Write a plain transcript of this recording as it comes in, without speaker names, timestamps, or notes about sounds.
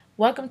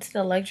Welcome to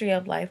the Luxury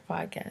of Life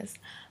podcast.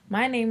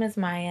 My name is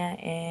Maya,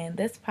 and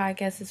this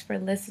podcast is for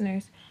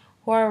listeners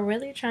who are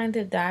really trying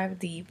to dive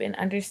deep and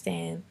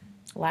understand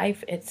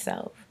life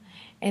itself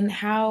and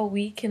how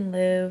we can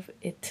live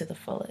it to the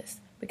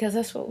fullest because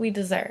that's what we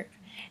deserve.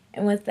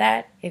 And with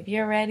that, if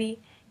you're ready,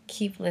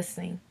 keep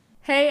listening.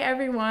 Hey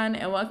everyone,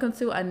 and welcome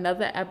to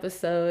another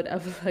episode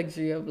of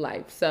Luxury of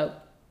Life.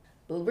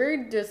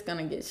 We're just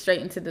gonna get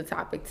straight into the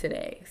topic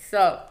today.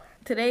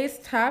 Today's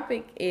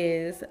topic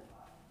is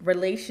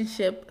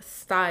relationship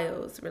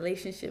styles,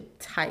 relationship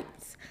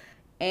types.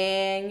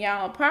 And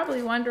y'all are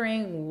probably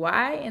wondering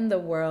why in the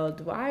world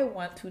do I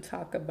want to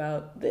talk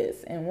about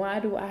this and why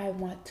do I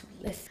want to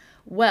listen?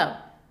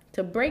 Well,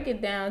 to break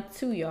it down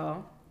to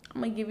y'all,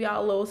 I'm gonna give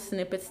y'all a little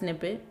snippet.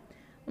 Let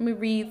me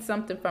read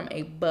something from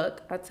a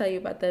book. I'll tell you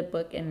about that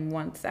book in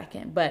 1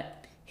 second,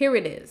 but here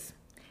it is.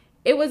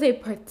 It was a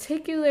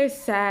particular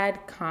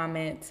sad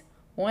comment,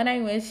 one I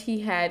wish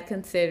he had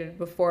considered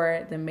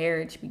before the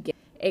marriage began.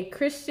 A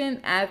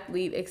Christian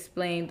athlete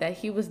explained that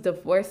he was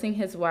divorcing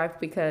his wife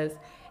because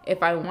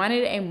if I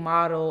wanted a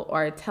model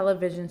or a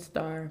television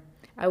star,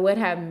 I would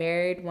have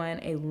married one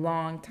a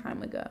long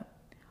time ago.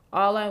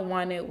 All I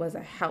wanted was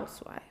a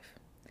housewife.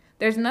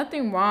 There's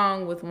nothing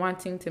wrong with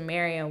wanting to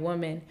marry a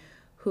woman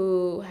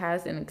who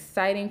has an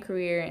exciting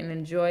career and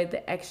enjoy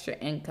the extra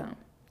income.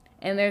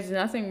 And there's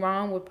nothing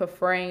wrong with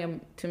preferring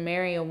to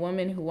marry a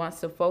woman who wants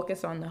to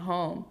focus on the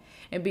home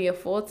and be a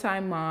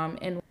full-time mom.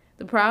 And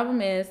the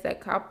problem is that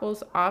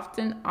couples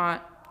often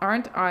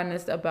aren't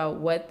honest about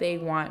what they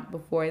want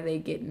before they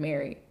get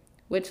married,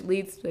 which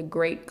leads to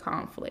great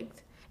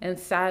conflict and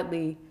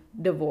sadly,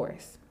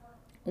 divorce.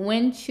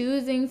 When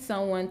choosing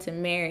someone to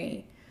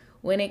marry,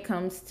 when it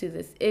comes to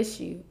this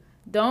issue,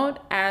 don't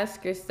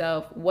ask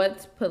yourself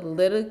what's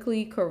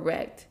politically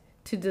correct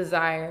to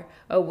desire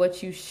or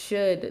what you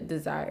should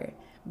desire.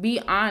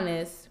 Be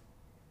honest.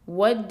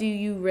 What do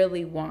you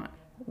really want?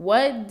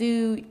 What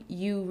do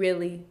you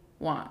really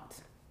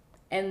want?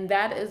 And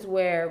that is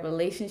where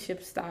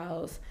relationship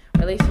styles,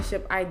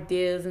 relationship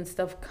ideas, and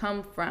stuff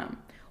come from.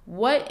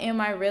 What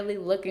am I really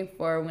looking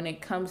for when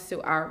it comes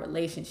to our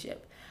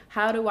relationship?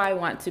 How do I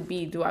want to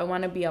be? Do I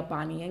want to be a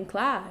Bonnie and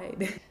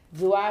Clyde?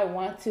 Do I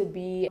want to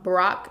be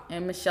Barack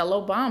and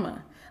Michelle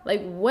Obama?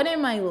 Like, what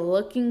am I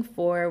looking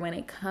for when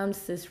it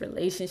comes to this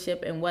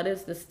relationship, and what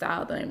is the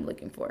style that I'm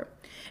looking for?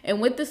 And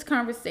with this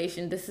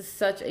conversation, this is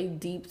such a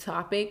deep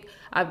topic.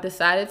 I've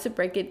decided to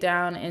break it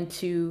down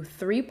into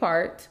 3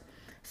 parts.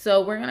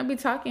 So we're going to be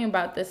talking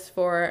about this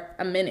for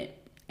a minute.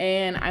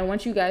 And I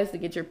want you guys to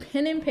get your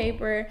pen and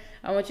paper.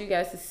 I want you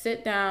guys to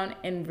sit down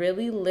and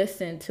really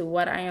listen to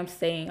what I am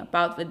saying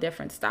about the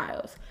different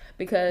styles,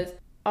 because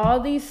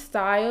all these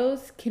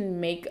styles can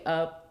make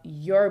up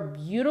your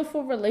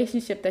beautiful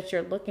relationship that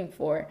you're looking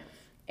for.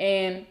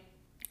 And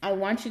I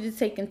want you to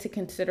take into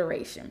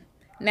consideration.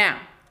 Now,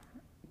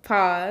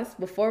 pause.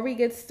 Before we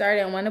get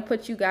started, I want to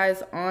put you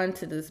guys on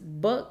to this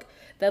book.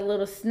 That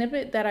little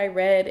snippet that I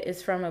read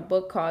is from a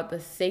book called The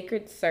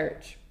Sacred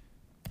Search,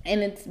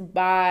 and it's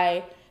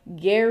by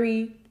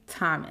Gary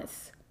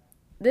Thomas.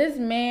 This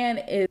man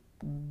is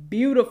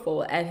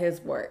beautiful at his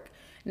work.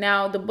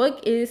 Now, the book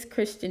is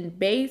Christian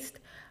based,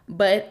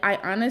 but I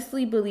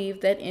honestly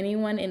believe that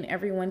anyone and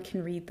everyone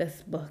can read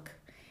this book.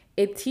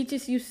 It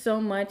teaches you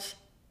so much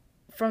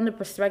from the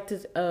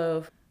perspective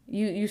of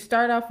you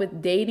start off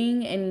with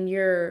dating and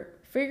you're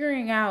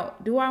figuring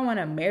out, do I want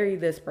to marry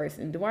this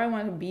person? Do I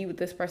want to be with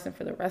this person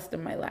for the rest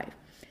of my life?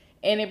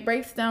 And it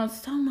breaks down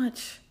so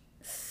much,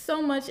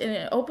 and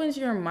it opens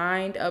your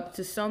mind up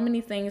to so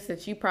many things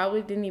that you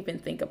probably didn't even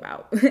think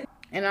about.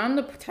 And I'm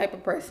the type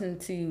of person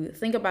to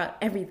think about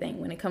everything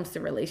when it comes to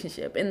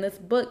relationship. And this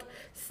book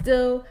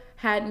still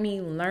had me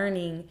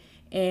learning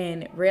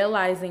and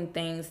realizing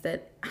things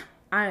that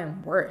I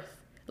am worth.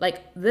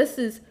 Like, this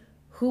is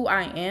who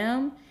I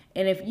am.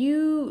 And if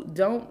you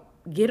don't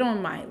get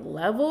on my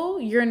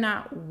level, you're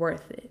not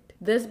worth it.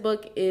 This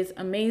book is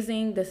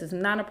amazing. This is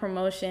not a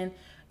promotion.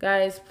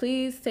 Guys,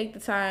 please take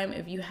the time.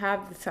 If you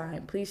have the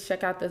time, please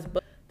check out this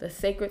book, The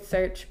Sacred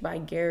Search by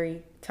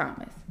Gary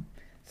Thomas.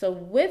 So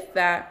with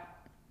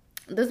that,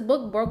 this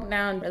book broke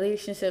down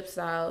relationship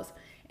styles,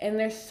 and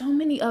there's so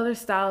many other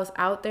styles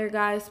out there,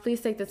 guys. Please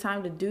take the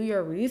time to do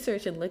your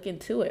research and look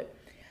into it.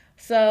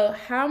 So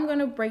how I'm going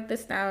to break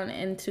this down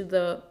into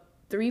the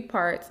 3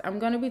 parts. I'm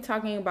going to be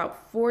talking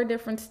about 4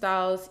 different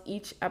styles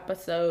each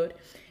episode,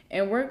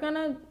 and we're going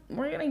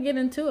to get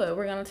into it.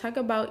 We're going to talk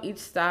about each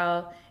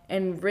style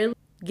and really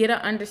get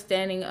an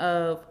understanding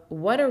of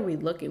what are we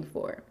looking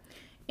for.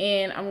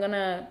 And I'm going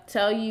to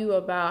tell you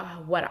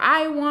about what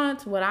I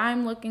want, what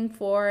I'm looking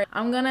for.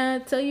 I'm going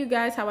to tell you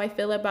guys how I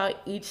feel about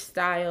each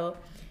style.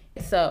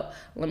 So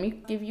let me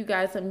give you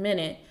guys a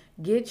minute.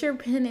 Get your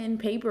pen and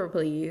paper,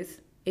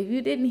 please. If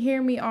you didn't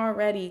hear me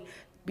already,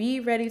 be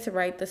ready to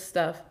write this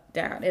stuff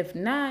down. If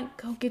not,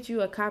 go get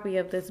you a copy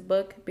of this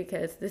book,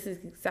 because this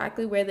is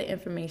exactly where the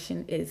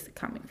information is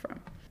coming from.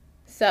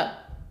 So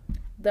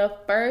the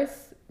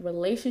first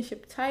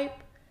relationship type,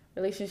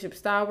 relationship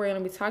style we're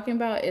going to be talking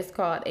about is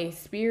called a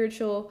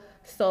spiritual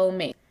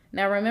soulmate.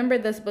 Now, remember,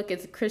 this book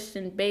is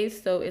Christian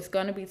based, so it's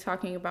going to be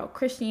talking about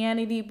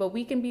Christianity, but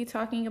we can be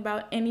talking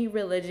about any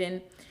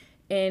religion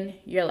in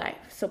your life.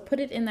 So put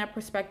it in that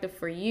perspective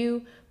for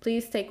you.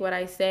 Please take what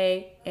I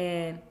say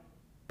and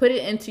put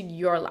it into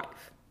your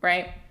life,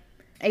 right?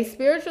 A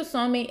spiritual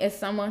soulmate is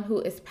someone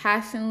who is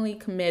passionately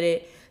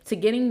committed to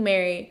getting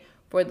married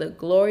for the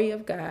glory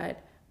of God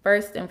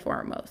first and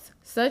foremost.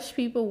 Such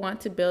people want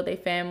to build a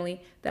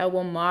family that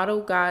will model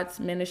God's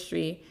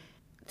ministry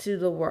to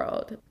the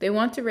world. They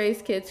want to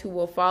raise kids who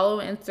will follow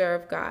and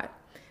serve God.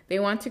 They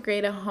want to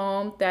create a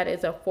home that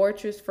is a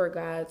fortress for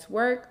God's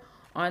work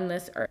on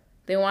this earth.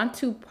 They want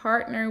to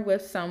partner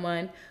with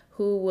someone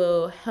who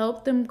will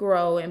help them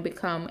grow and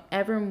become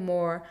ever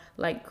more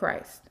like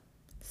Christ.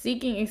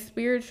 Seeking a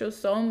spiritual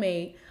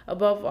soulmate,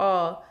 above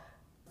all,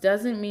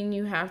 doesn't mean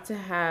you have to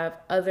have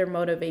other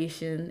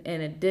motivation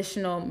and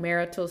additional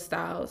marital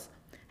styles.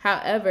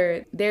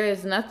 However, there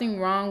is nothing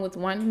wrong with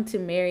wanting to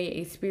marry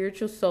a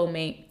spiritual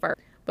soulmate first,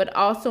 but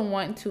also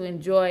wanting to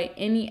enjoy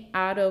any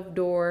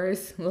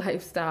out-of-doors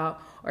lifestyle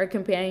or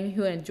companion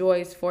who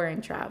enjoys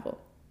foreign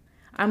travel.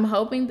 I'm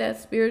hoping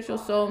that spiritual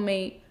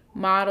soulmate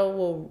model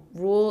will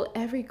rule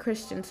every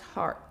Christian's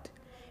heart,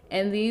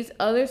 and these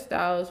other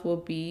styles will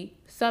be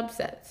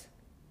subsets.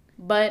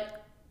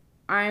 But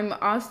I'm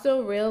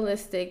also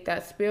realistic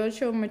that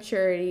spiritual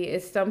maturity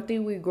is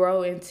something we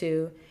grow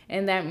into,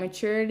 and that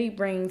maturity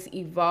brings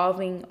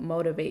evolving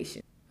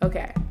motivation.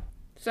 Okay,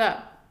 so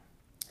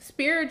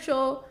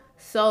spiritual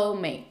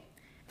soulmate.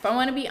 If I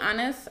want to be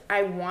honest,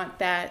 I want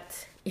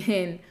that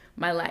in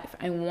my life.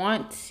 I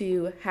want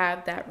to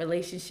have that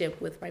relationship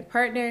with my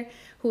partner,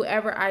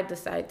 whoever I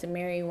decide to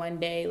marry one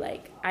day.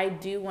 Like, I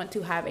do want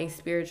to have a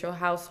spiritual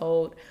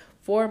household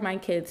for my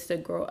kids to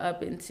grow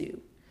up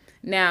into.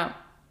 Now,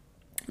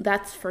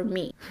 that's for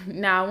me.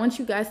 Now, I want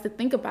you guys to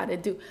think about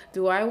it.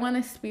 Do I want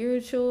a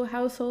spiritual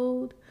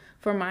household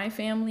for my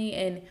family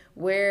and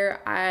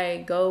where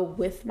I go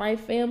with my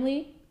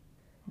family?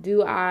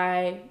 Do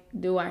I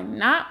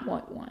not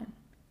want one?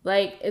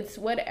 Like, it's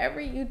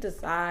whatever you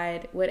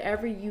decide,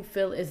 whatever you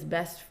feel is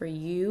best for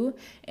you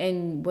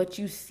and what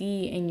you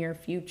see in your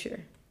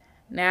future.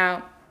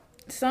 Now,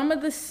 some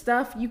of the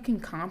stuff you can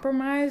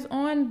compromise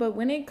on, but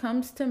when it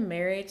comes to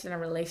marriage and a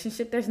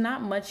relationship, there's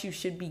not much you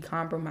should be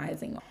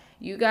compromising on.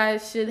 You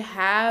guys should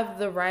have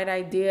the right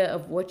idea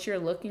of what you're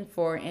looking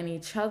for in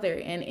each other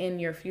and in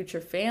your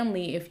future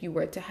family if you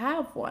were to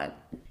have one.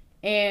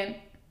 And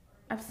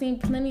I've seen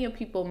plenty of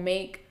people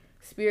make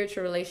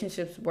spiritual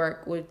relationships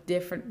work with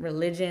different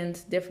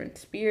religions, different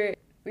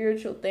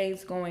spiritual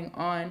things going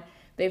on.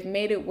 They've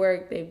made it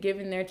work. They've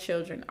given their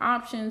children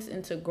options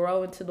and to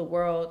grow into the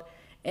world.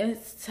 And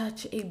it's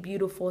such a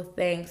beautiful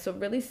thing. So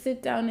really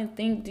sit down and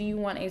think, do you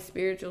want a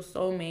spiritual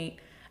soulmate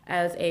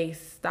as a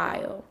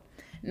style?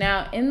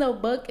 Now, in the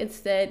book, it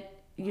said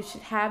you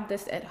should have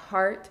this at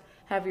heart,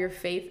 have your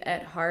faith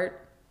at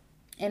heart,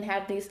 and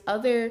have these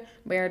other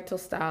marital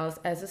styles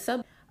as a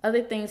sub,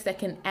 other things that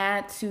can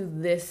add to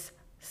this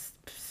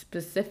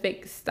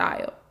specific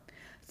style.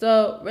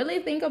 So really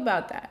think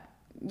about that.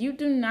 You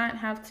do not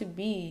have to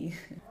be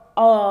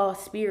all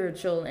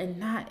spiritual and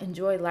not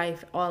enjoy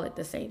life all at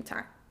the same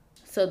time.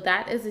 So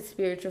that is a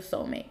spiritual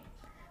soulmate.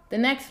 The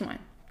next one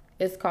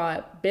is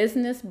called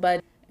business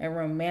buddy and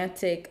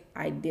romantic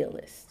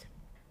idealist.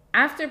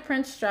 After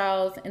Prince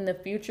Charles and the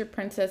future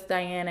Princess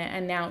Diana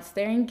announced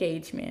their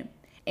engagement,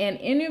 an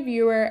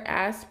interviewer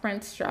asked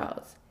Prince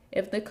Charles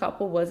if the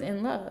couple was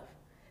in love.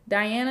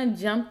 Diana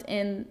jumped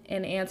in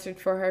and answered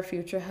for her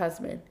future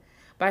husband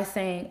by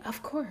saying,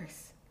 "Of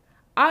course."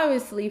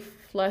 Obviously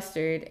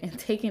flustered and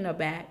taken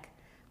aback,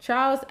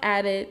 Charles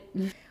added,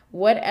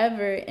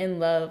 "Whatever in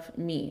love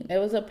means." It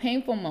was a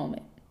painful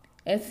moment.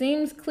 It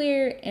seems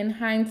clear in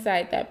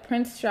hindsight that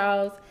Prince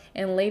Charles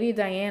and Lady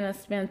Diana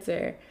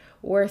Spencer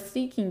were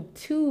seeking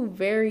two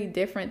very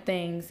different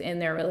things in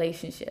their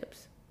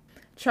relationships.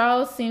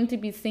 Charles seemed to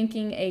be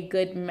seeking a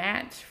good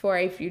match for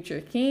a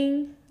future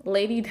king.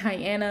 Lady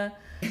Diana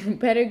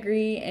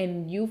pedigree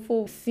and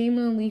youthful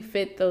seemingly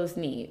fit those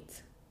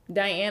needs.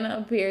 Diana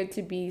appeared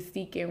to be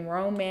seeking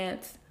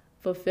romance,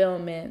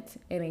 fulfillment,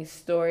 and a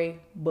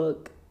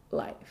storybook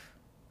life.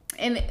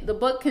 And the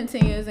book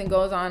continues and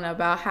goes on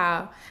about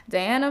how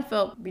Diana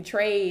felt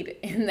betrayed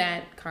in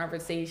that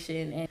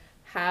conversation and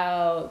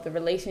how the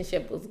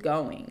relationship was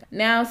going.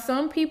 Now,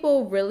 some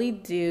people really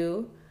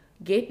do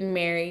get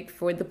married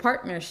for the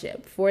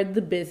partnership, for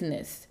the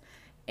business.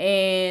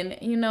 And,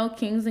 you know,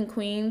 kings and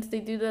queens, they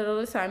do that all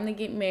the time. They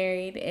get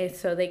married and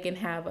so they can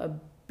have a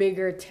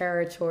bigger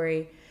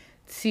territory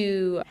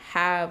to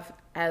have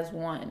as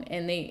one.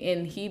 And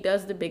he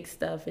does the big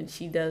stuff and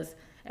she does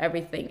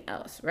everything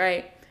else,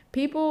 right?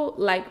 People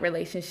like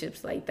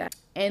relationships like that.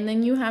 And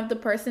then you have the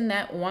person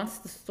that wants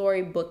the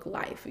storybook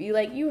life.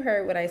 You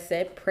heard what I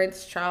said,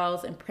 Prince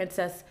Charles and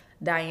Princess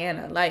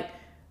Diana. Like,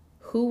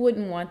 who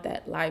wouldn't want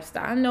that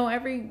lifestyle? I know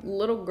every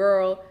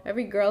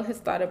girl has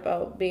thought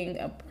about being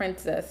a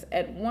princess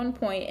at one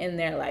point in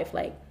their life.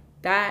 Like,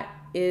 that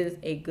is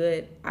a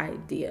good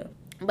idea.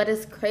 But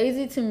it's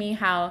crazy to me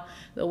how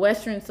the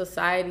Western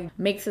society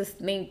makes us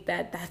think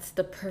that that's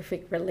the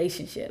perfect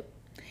relationship.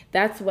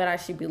 That's what I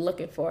should be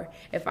looking for.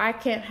 If I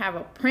can't have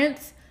a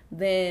prince,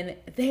 then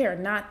they are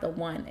not the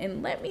one.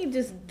 And let me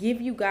just give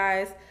you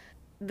guys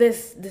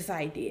this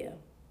idea.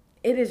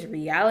 It is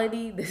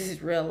reality. This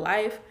is real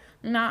life.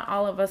 Not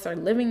all of us are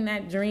living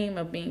that dream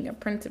of being a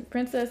prince and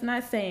princess.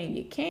 Not saying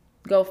you can't.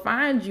 Go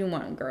find you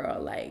one,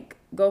 girl. Like,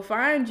 go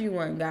find you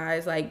one,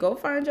 guys. Like, go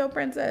find your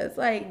princess.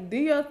 Like, do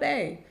your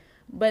thing.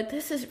 But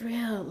this is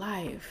real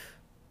life.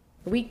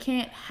 We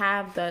can't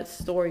have that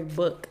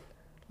storybook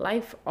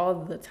life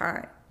all the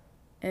time.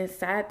 And it's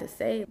sad to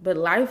say, but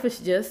life is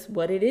just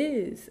what it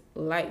is.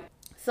 Life.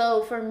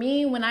 So for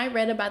me, when I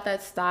read about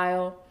that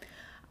style,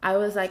 I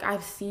was like,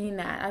 I've seen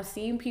that. I've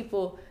seen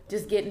people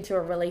just get into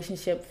a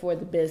relationship for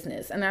the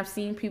business. And I've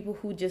seen people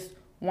who just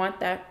want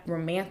that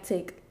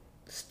romantic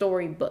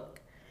storybook.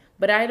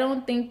 But I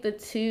don't think the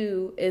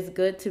two is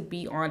good to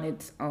be on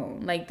its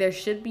own. Like, there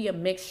should be a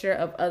mixture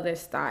of other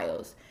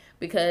styles,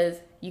 because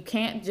you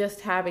can't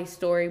just have a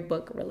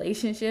storybook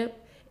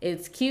relationship.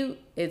 It's cute.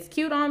 It's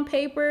cute on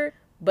paper,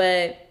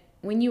 but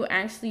when you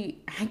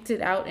actually act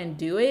it out and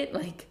do it,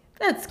 like,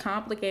 that's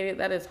complicated.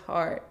 That is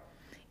hard.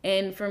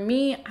 And for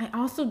me, I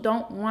also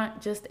don't want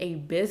just a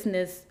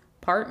business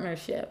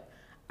partnership.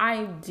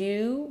 I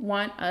do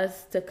want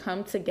us to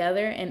come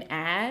together and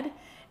add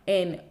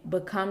and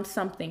become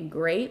something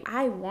great.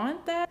 I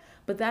want that,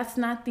 but that's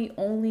not the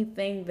only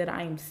thing that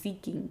I'm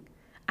seeking.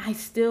 I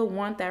still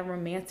want that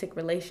romantic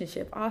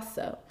relationship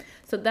also.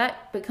 So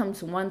that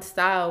becomes one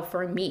style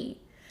for me.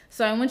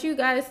 So I want you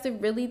guys to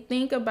really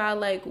think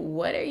about, like,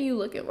 what are you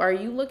looking for? Are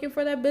you looking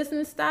for that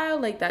business style?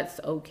 Like, that's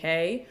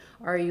okay.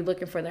 Or are you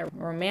looking for that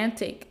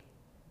romantic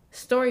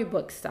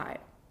storybook style?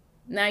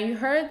 Now, you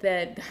heard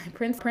that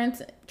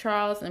Prince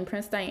Charles and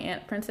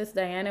Princess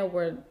Diana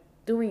were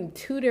doing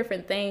two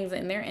different things,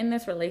 and they're in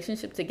this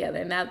relationship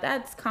together. Now,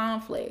 that's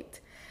conflict.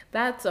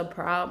 That's a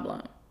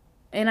problem.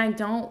 And I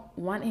don't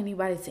want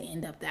anybody to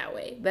end up that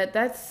way.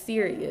 That's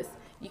serious.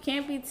 You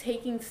can't be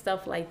taking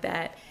stuff like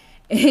that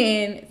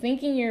and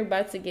thinking you're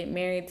about to get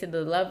married to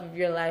the love of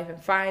your life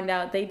and find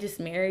out they just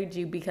married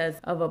you because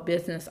of a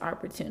business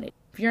opportunity.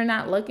 If you're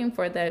not looking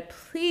for that,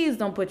 please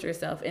don't put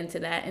yourself into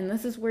that. And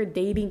this is where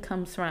dating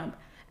comes from.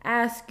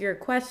 Ask your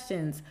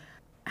questions.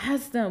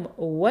 Ask them,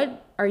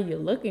 what are you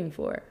looking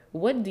for?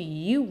 What do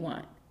you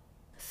want?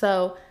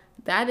 So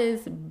that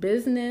is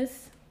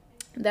business.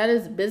 That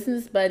is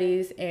business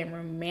buddies and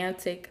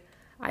romantic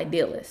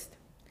idealist.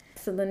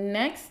 So the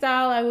next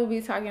style I will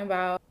be talking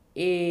about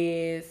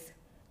is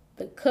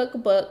the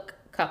cookbook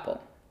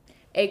couple.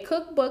 A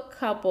cookbook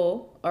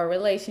couple or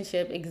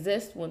relationship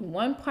exists when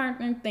one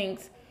partner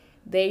thinks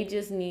they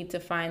just need to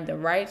find the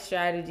right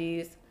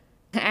strategies,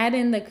 add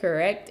in the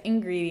correct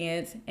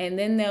ingredients, and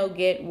then they'll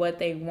get what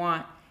they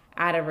want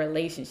out of a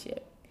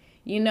relationship.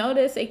 You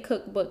notice a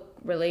cookbook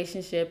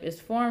relationship is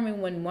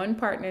forming when one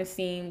partner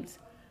seems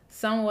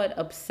somewhat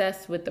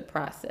obsessed with the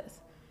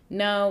process.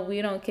 No,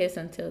 we don't kiss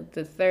until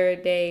the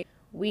third day.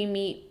 We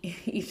meet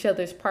each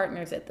other's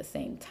partners at the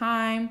same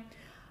time.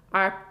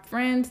 Our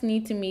friends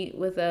need to meet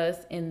with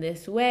us in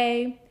this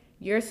way.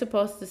 You're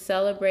supposed to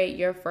celebrate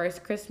your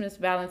first Christmas,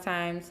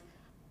 Valentine's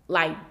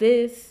like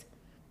this.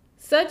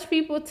 Such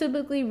people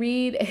typically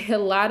read a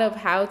lot of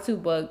how-to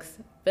books,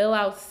 fill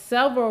out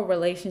several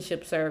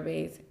relationship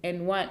surveys,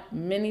 and want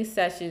many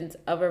sessions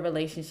of a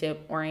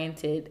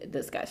relationship-oriented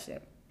discussion.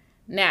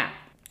 Now,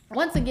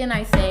 once again,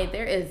 I say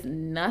there is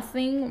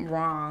nothing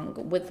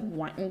wrong with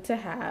wanting to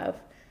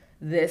have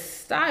this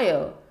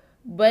style,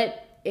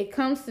 but it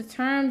comes to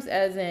terms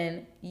as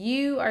in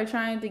you are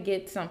trying to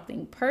get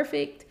something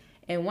perfect.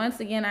 And once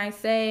again, I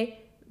say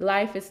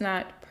life is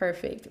not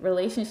perfect.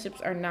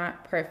 Relationships are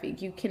not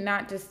perfect. You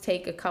cannot just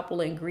take a couple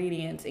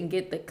ingredients and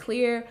get the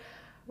clear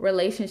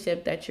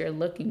relationship that you're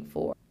looking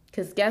for.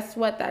 Because guess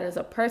what? That is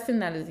a person,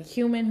 that is a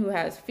human who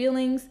has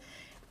feelings,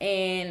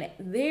 and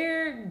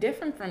they're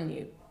different from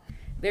you.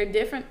 They're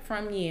different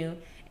from you,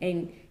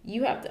 and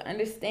you have to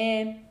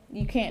understand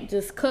you can't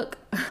just cook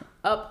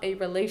up a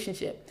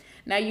relationship.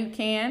 Now you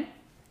can.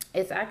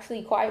 It's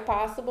actually quite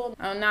possible.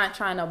 I'm not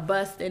trying to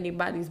bust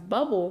anybody's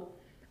bubble,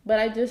 but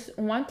I just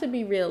want to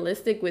be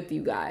realistic with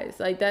you guys.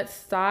 Like, that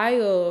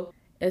style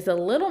is a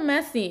little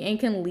messy and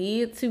can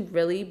lead to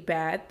really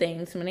bad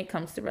things when it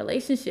comes to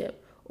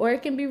relationship, or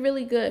it can be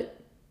really good.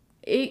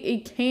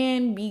 It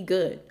can be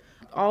good.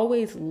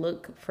 Always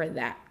look for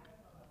that.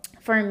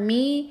 For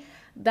me,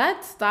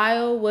 that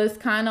style was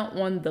kind of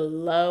on the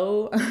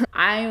low.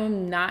 I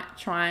am not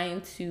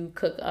trying to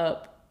cook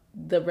up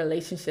the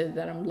relationship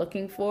that I'm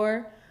looking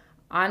for.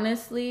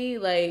 Honestly,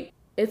 like,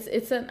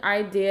 it's an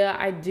idea.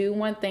 I do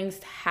want things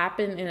to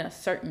happen in a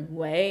certain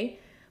way,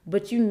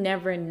 but you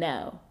never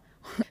know.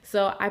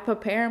 So I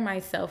prepare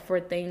myself for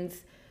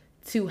things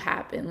to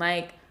happen.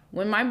 Like,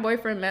 when my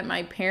boyfriend met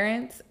my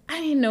parents, I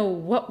didn't know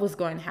what was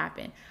going to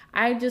happen.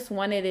 I just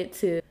wanted it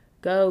to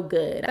go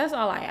good. That's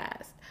all I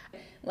asked.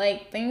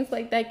 Like, things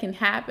like that can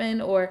happen,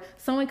 or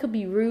someone could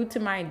be rude to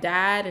my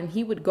dad and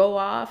he would go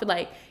off.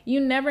 Like, you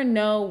never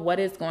know what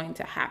is going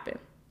to happen.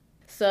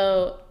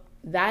 So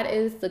that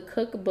is the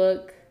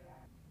cookbook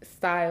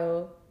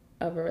style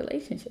of a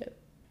relationship.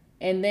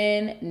 And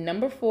then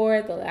number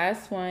 4, the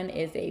last one,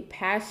 is a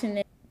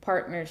passionate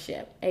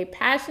partnership. A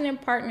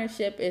passionate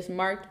partnership is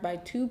marked by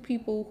two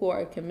people who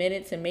are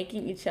committed to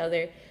making each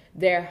other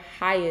their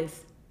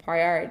highest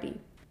priority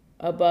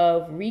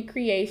above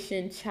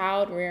recreation,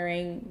 child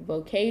rearing,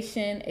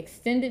 vocation,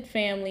 extended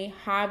family,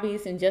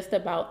 hobbies, and just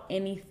about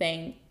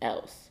anything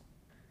else.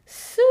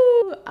 So,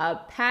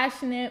 a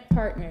passionate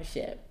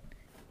partnership.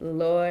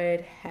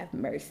 Lord have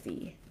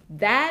mercy.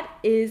 That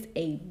is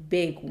a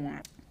big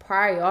one.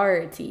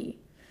 Priority.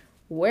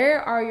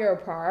 Where are your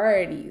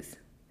priorities?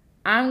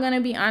 I'm going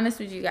to be honest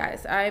with you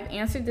guys. I've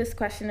answered this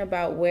question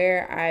about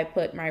where I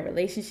put my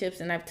relationships,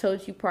 and I've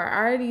told you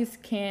priorities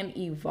can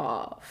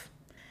evolve.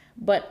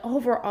 But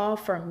overall,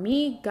 for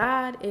me,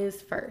 God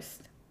is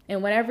first.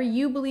 And whatever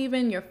you believe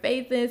in, your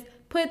faith is,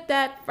 put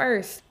that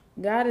first.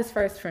 God is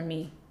first for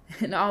me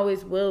and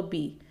always will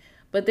be.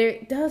 But there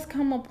does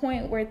come a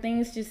point where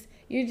things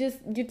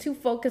you're too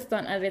focused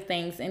on other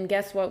things. And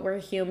guess what? We're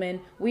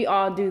human. We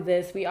all do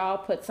this. We all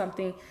put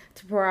something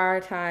to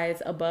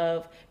prioritize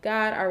above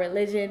God, our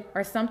religion,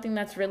 or something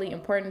that's really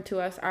important to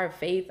us, our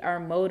faith, our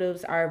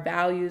motives, our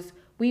values.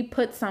 We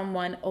put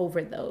someone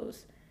over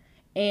those.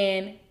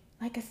 And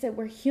like I said,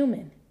 we're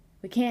human.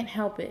 We can't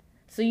help it.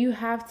 So you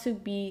have to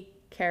be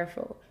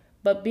careful.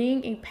 But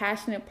being a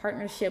passionate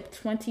partnership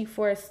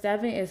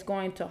 24/7 is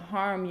going to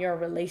harm your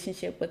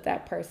relationship with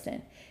that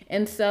person.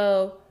 And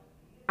so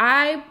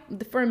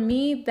for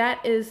me,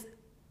 that is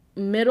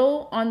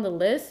middle on the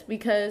list,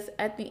 because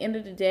at the end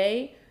of the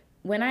day,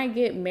 when I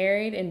get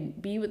married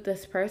and be with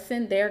this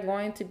person, they're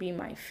going to be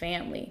my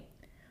family.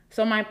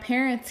 So my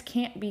parents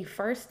can't be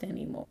first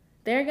anymore.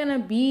 They're going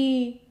to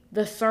be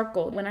the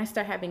circle. When I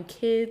start having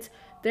kids,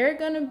 they're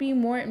going to be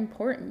more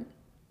important.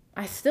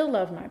 I still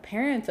love my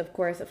parents, of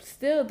course.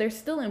 They're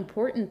still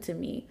important to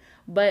me,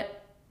 but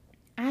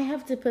I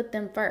have to put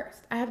them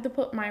first. I have to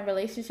put my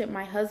relationship,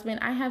 my husband,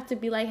 I have to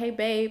be like, hey,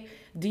 babe,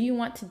 do you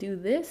want to do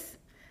this?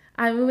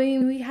 I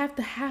mean, we have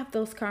to have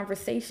those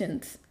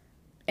conversations.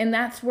 And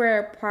that's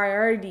where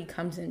priority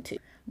comes into.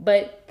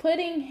 But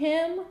putting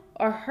him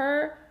or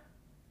her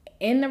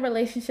in the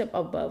relationship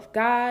above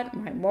God,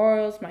 my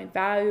morals, my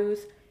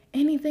values,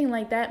 anything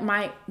like that,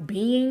 me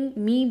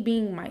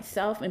being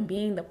myself and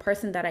being the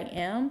person that I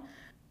am,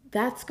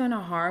 that's going to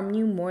harm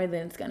you more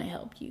than it's going to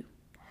help you.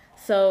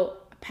 So,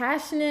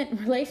 passionate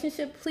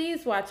relationship,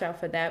 please watch out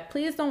for that.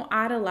 Please don't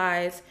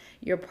idolize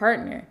your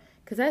partner,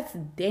 because that's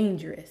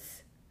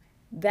dangerous.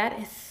 That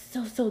is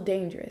so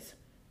dangerous.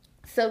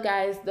 So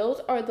guys, those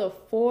are the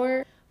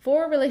four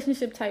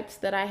relationship types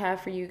that I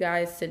have for you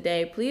guys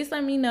today. Please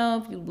let me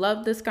know if you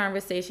love this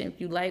conversation, if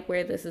you like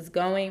where this is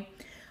going.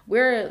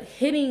 We're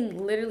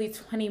hitting literally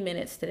 20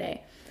 minutes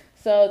today.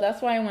 So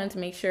that's why I wanted to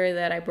make sure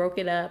that I broke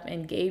it up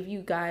and gave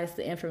you guys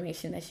the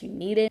information that you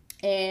needed.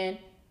 And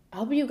I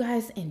hope you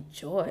guys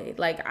enjoyed.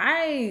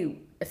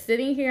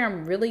 Sitting here,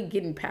 I'm really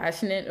getting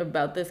passionate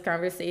about this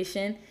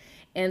conversation.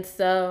 And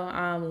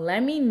so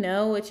let me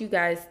know what you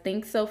guys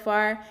think so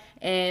far.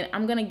 And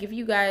I'm going to give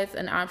you guys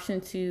an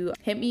option to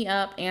hit me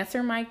up,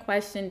 answer my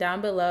question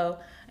down below,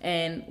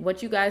 and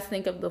what you guys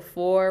think of the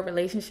 4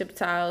 relationship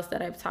styles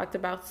that I've talked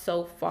about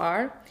so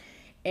far.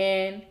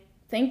 And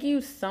thank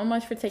you so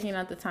much for taking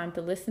out the time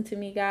to listen to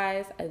me,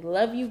 guys. I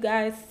love you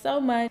guys so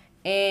much.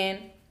 And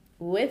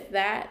with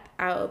that,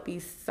 I'll be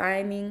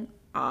signing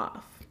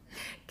off.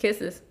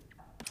 Kisses.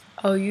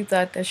 Oh, you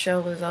thought the show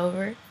was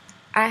over?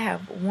 I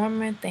have one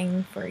more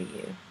thing for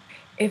you.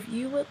 If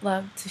you would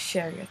love to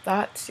share your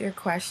thoughts, your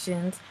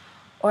questions,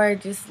 or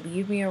just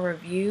leave me a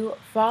review,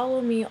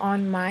 follow me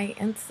on my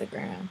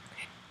Instagram.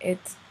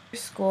 It's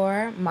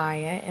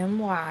 _Maya,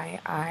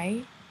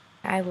 MYI.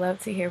 I love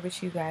to hear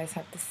what you guys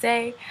have to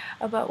say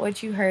about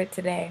what you heard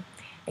today.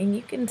 And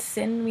you can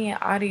send me an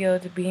audio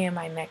to be in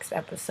my next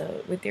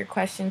episode with your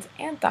questions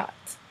and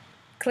thoughts.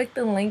 Click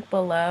the link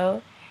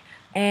below.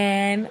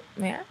 And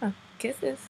yeah, kisses.